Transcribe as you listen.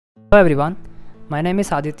Hello everyone, my name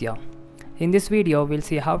is Aditya. In this video, we'll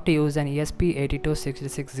see how to use an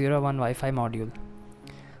ESP826601 Wi-Fi module.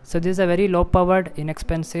 So this is a very low powered,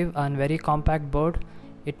 inexpensive and very compact board.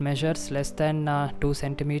 It measures less than 2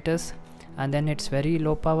 centimeters, and then it's very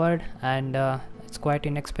low powered and it's quite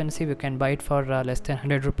inexpensive. You can buy it for less than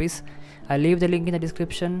 100 rupees. I'll leave the link in the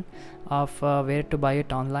description of where to buy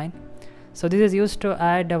it online. So this is used to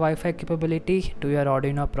add a Wi-Fi capability to your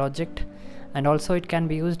Arduino project. And also it can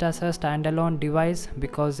be used as a standalone device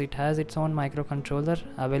because it has its own microcontroller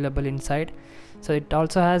available inside. So it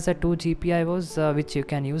also has a 2 GPIOs which you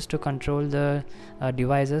can use to control the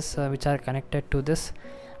devices which are connected to this.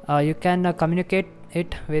 You can communicate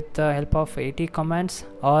it with the help of AT commands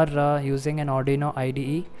or using an Arduino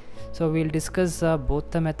IDE. So we'll discuss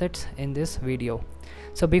both the methods in this video.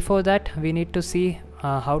 So before that, we need to see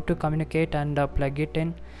how to communicate and plug it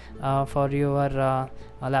in for your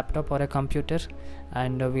a laptop or a computer,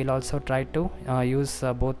 and we'll also try to use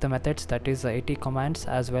both the methods, that is AT commands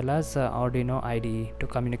as well as Arduino IDE to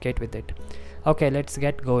communicate with it. Okay, let's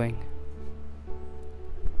get going.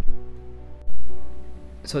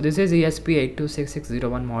 So this is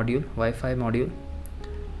ESP826601 module, Wi-Fi module.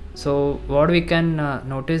 So what we can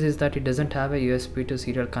notice is that it doesn't have a USB to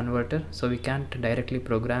serial converter, so we can't directly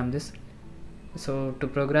program this. So to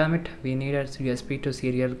program it, we need a USB to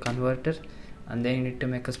serial converter, and then you need to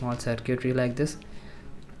make a small circuitry like this.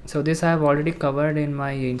 So this I have already covered in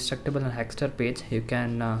my instructable and Hackster page. You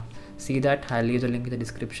can see that. I'll leave the link in the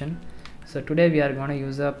description. So today we are going to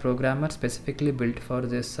use a programmer specifically built for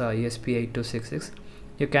this ESP8266.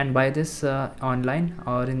 You can buy this online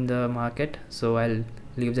or in the market, so I'll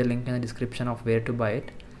leave the link in the description of where to buy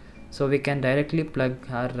it. So we can directly plug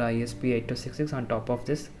our ESP8266 on top of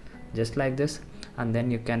this, just like this, and then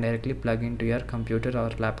you can directly plug into your computer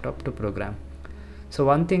or laptop to program. So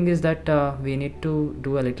one thing is that we need to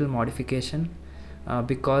do a little modification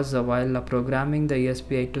because while programming the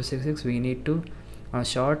ESP8266 we need to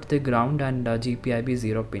short the ground and GPIB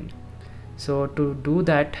 0 pin. So to do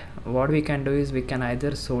that, what we can do is we can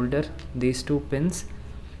either solder these two pins,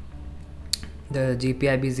 the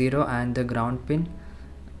GPIB 0 and the ground pin,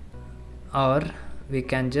 or we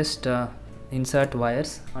can just insert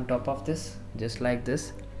wires on top of this, just like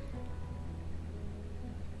this.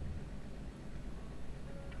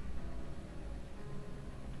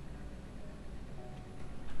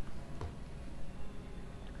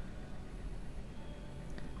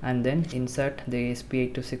 And then insert the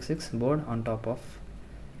ESP8266 board on top of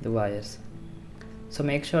the wires. So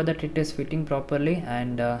make sure that it is fitting properly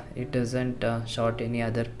and it doesn't short any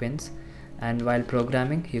other pins. And while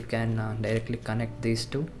programming, you can directly connect these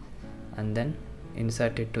two and then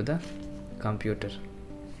insert it to the computer.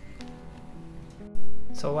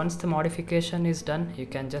 So once the modification is done, you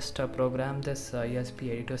can just program this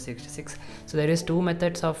ESP8266. So there is two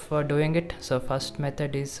methods of doing it. So first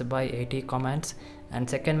method is by AT commands, and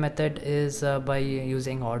second method is by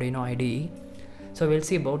using Arduino IDE. So we'll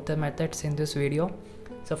see both the methods in this video.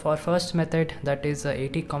 So for first method, that is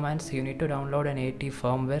AT commands, you need to download an AT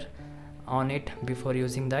firmware on it before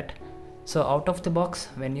using that. So out of the box,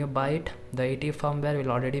 when you buy it, the AT firmware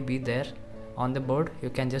will already be there on the board. You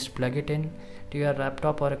can just plug it in to your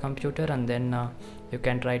laptop or a computer, and then you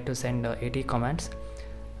can try to send AT commands,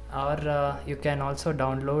 or you can also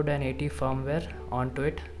download an AT firmware onto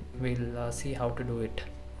it. We'll see how to do it.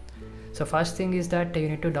 So first thing is that you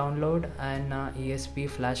need to download an ESP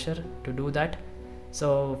flasher to do that.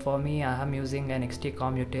 So for me, I am using an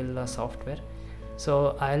XT-COM util software.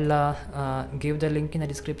 So I'll give the link in the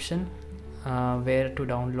description where to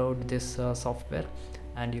download this software,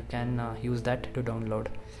 and you can use that to download.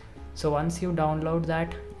 So once you download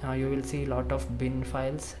that, you will see a lot of bin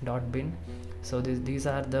files, .bin. So these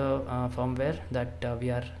are the firmware that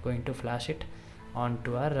we are going to flash it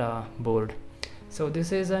onto our board. So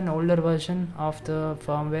this is an older version of the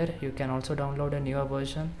firmware. You can also download a newer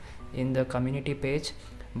version in the community page,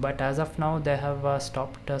 but as of now they have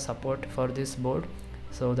stopped support for this board,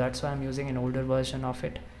 so that's why I'm using an older version of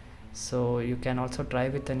it. So you can also try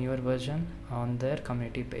with a newer version on their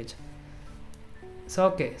community page. So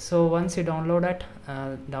okay, so once you download it,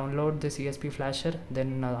 download this ESP flasher,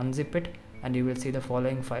 then unzip it, and you will see the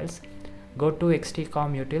following files. Go to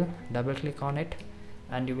XT-COM util, double click on it,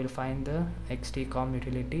 and you will find the XT-COM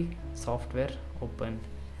utility software open.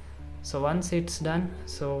 So once it's done,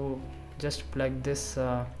 so just plug this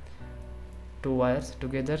two wires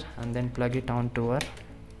together and then plug it onto our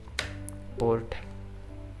port.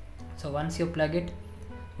 So once you plug it,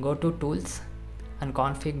 go to tools and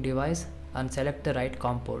config device and select the right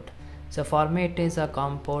COM port. So for me it is a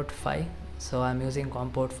COM port 5, so I'm using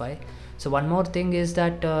COM port 5. So one more thing is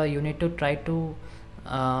that you need to try to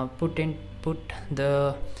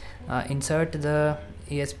insert the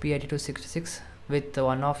ESP8266 with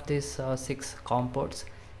one of these 6 COM ports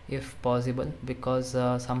if possible, because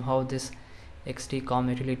somehow this XT COM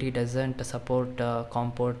utility doesn't support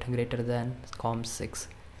COM port greater than COM 6.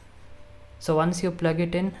 So once you plug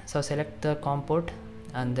it in, so select the COM port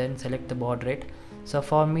and then select the baud rate. So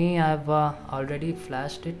for me, I've already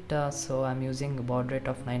flashed it, so I'm using a baud rate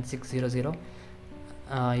of 9600.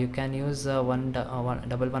 You can use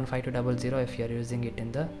 115200 if you're using it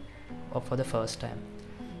in the for the first time.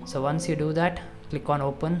 So once you do that, click on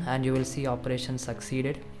open and you will see operation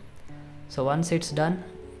succeeded. So once it's done,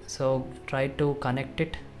 so try to connect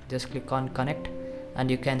it, just click on connect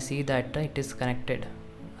and you can see that it is connected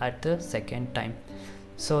at the second time.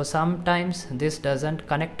 So sometimes this doesn't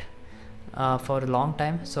connect for a long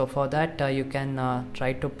time, so for that you can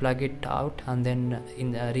try to plug it out and then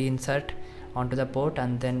reinsert onto the port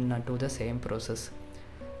and then do the same process.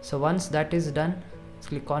 So once that is done,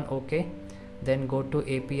 click on OK, then go to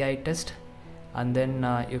API test and then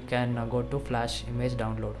you can go to flash image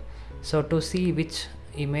download. So to see which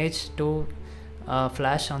image to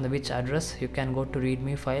flash on the which address, you can go to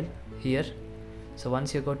readme file here. So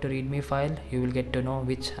once you go to readme file, you will get to know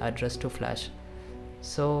which address to flash.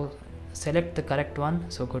 So select the correct one,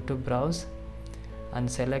 so go to browse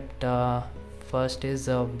and select first is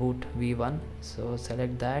boot v1, so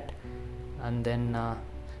select that and then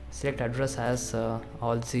select address as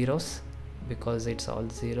all zeros because it's all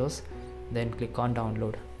zeros, then click on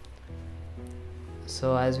download.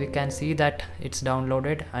 So as we can see that it's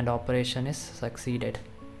downloaded and operation is succeeded.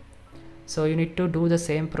 So you need to do the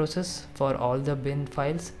same process for all the bin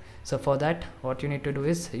files. So for that, what you need to do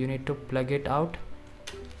is you need to plug it out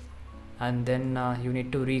and then you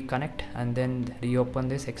need to reconnect and then reopen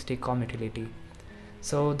this XT-COM utility.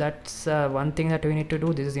 So that's one thing that we need to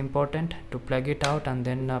do. This is important, to plug it out and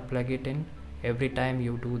then plug it in every time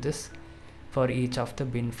you do this for each of the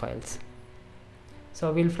bin files.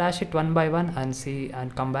 So we'll flash it one by one and see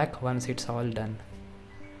and come back once it's all done.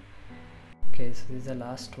 Okay, so this is the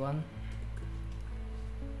last one.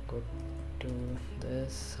 Go to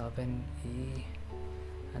this 7E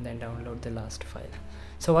and then download the last file.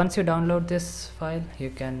 So once you download this file, you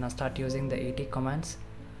can start using the AT commands.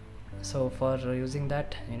 So for using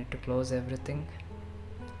that, you need to close everything,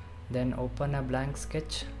 then open a blank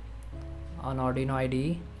sketch on Arduino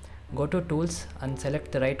IDE, go to tools and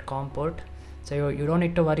select the right COM port. So you don't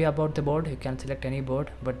need to worry about the board, you can select any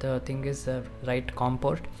board, but the thing is the right COM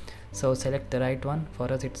port. So select the right one,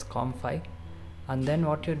 for us it's COM 5, and then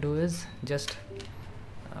what you do is just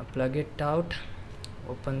plug it out,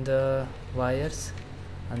 open the wires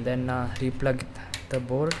and then replug the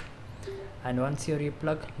board, and once you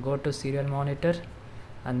replug, go to serial monitor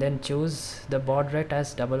and then choose the baud rate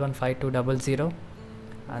as 115200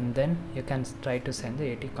 and then you can try to send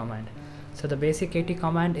the AT command. So the basic AT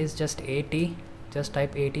command is just AT, just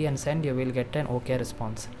type AT and send, you will get an OK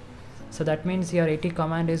response. So that means your AT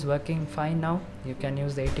command is working fine now. You can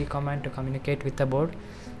use the AT command to communicate with the board.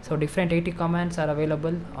 So different AT commands are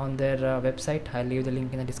available on their website. I'll leave the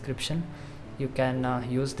link in the description. You can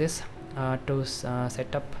use this to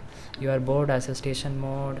set up your board as a station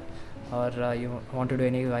mode, or you want to do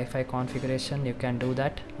any Wi-Fi configuration, you can do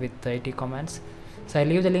that with the AT commands. So I'll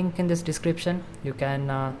leave the link in this description. You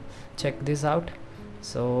can check this out.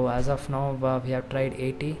 So as of now we have tried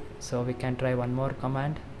AT, so we can try one more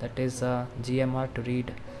command, that is GMR to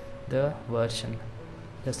read the version.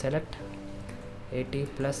 Just select AT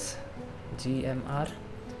plus GMR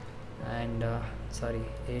and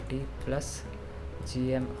AT plus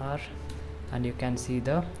GMR and you can see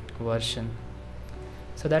the version.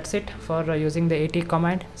 So that's it for using the AT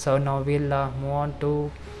command. So now we'll move on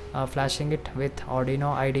to flashing it with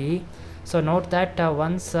Arduino IDE. So note that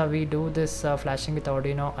once we do this flashing with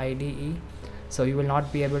Arduino IDE, so you will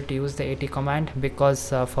not be able to use the AT command, because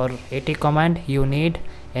for AT command you need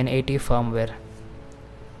an AT firmware.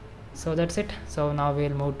 So that's it. So now we'll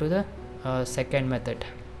move to the second method.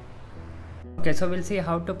 Okay, so we'll see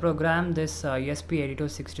how to program this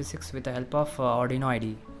ESP8266 with the help of Arduino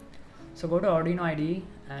IDE. So go to Arduino IDE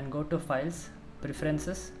and go to Files,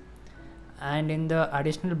 Preferences, and in the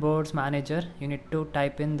Additional Boards Manager you need to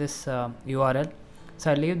type in this URL.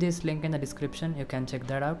 So I'll leave this link in the description, you can check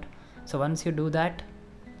that out. So once you do that,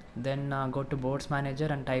 then go to Boards Manager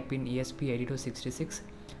and type in ESP8266.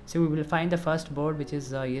 So we will find the first board, which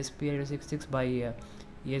is ESP8266 by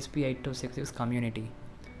ESP8266 community.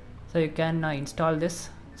 So you can install this.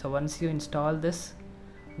 So once you install this,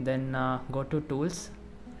 then go to Tools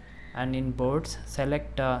and in Boards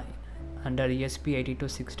select under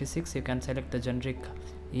ESP8266 you can select the generic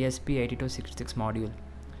ESP8266 module,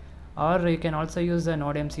 or you can also use the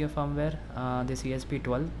Node MCU firmware, this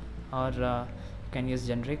ESP12, or you can use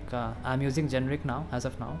generic. I'm using generic now as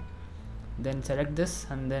of now. Then select this,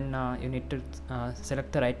 and then you need to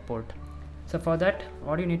select the right port. So for that,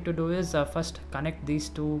 what you need to do is first connect these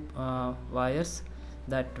two wires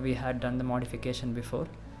that we had done the modification before,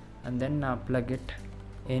 and then plug it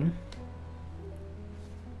in.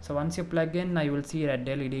 So once you plug in, you will see red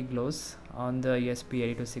LED glows on the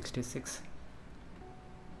ESP8266.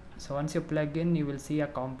 So once you plug in, you will see a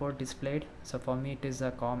COM port displayed. So for me it is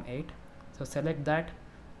a COM 8. So select that,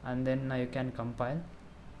 and then you can compile.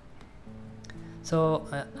 So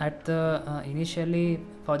at the initially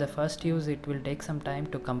for the first use it will take some time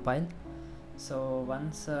to compile. So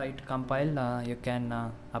once it compile, you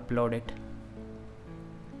can upload it.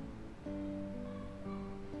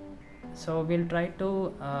 So we'll try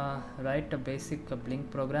to write a basic Blynk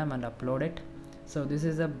program and upload it. So this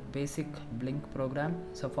is a basic Blynk program.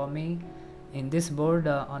 So for me, in this board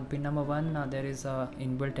on pin number 1 there is a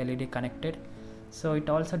inbuilt LED connected. So it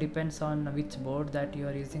also depends on which board that you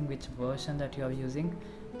are using, which version that you are using.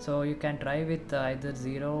 So you can try with either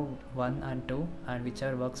 0, 1 and 2, and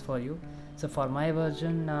whichever works for you. So for my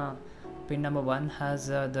version, pin number 1 has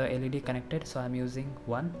the LED connected, so I'm using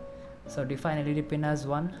 1. So define LED pin as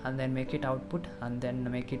 1 and then make it output, and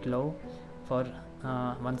then make it low for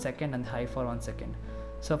 1 second and high for 1 second.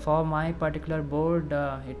 So for my particular board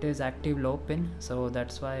it is active low pin, so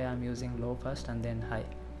that's why I'm using low first and then high.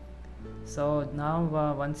 So now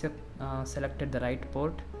once you selected the right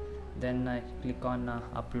port, then click on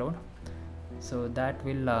upload. So that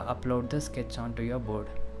will upload the sketch onto your board.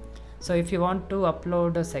 So if you want to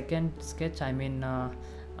upload a second sketch, I mean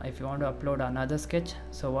if you want to upload another sketch,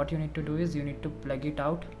 so what you need to do is you need to plug it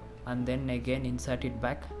out and then again insert it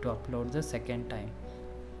back to upload the second time.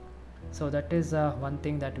 So that is one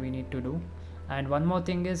thing that we need to do. And one more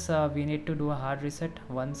thing is we need to do a hard reset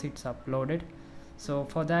once it's uploaded. So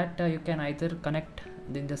for that you can either connect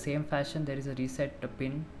in the same fashion, there is a reset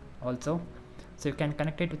pin also, so you can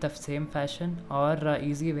connect it with the same fashion, or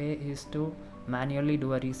easy way is to manually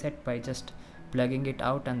do a reset by just plugging it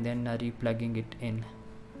out and then replugging it in.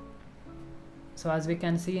 So as we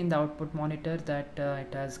can see in the output monitor that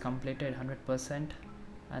it has completed 100%,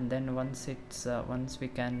 and then once we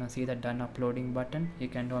can see the done uploading button, you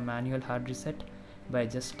can do a manual hard reset by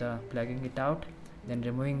just plugging it out, then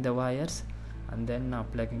removing the wires, and then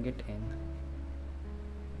plugging it in.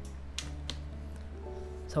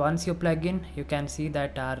 So once you plug in, you can see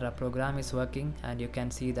that our program is working, and you can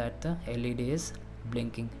see that the LED is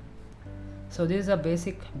blinking. So this is a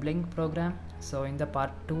basic Blynk program. So in the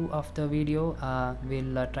part 2 of the video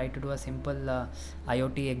we'll try to do a simple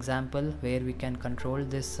IoT example where we can control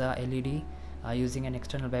this LED using an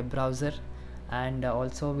external web browser, and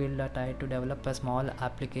also we'll try to develop a small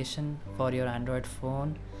application for your Android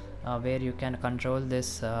phone where you can control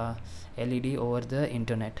this LED over the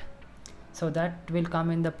internet. So that will come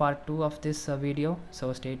in the part 2 of this video,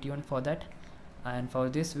 so stay tuned for that. And for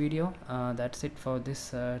this video that's it for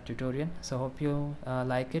this tutorial. So hope you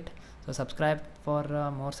like it. So subscribe for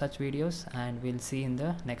more such videos, and we'll see in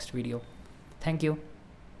the next video. Thank you.